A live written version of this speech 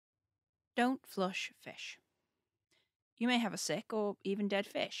Don't flush fish. You may have a sick or even dead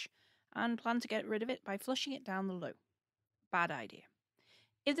fish and plan to get rid of it by flushing it down the loo. Bad idea.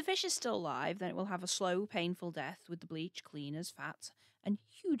 If the fish is still alive, then it will have a slow, painful death with the bleach, cleaners, fats, and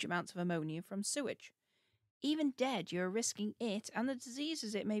huge amounts of ammonia from sewage. Even dead, you're risking it and the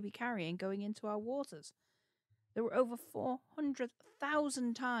diseases it may be carrying going into our waters. There were over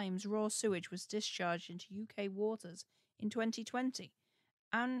 400,000 times raw sewage was discharged into UK waters in 2020,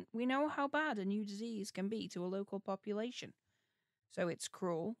 and we know how bad a new disease can be to a local population. So it's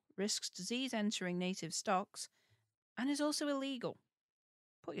cruel, risks disease entering native stocks, and is also illegal.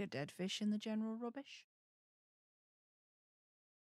 Put your dead fish in the general rubbish.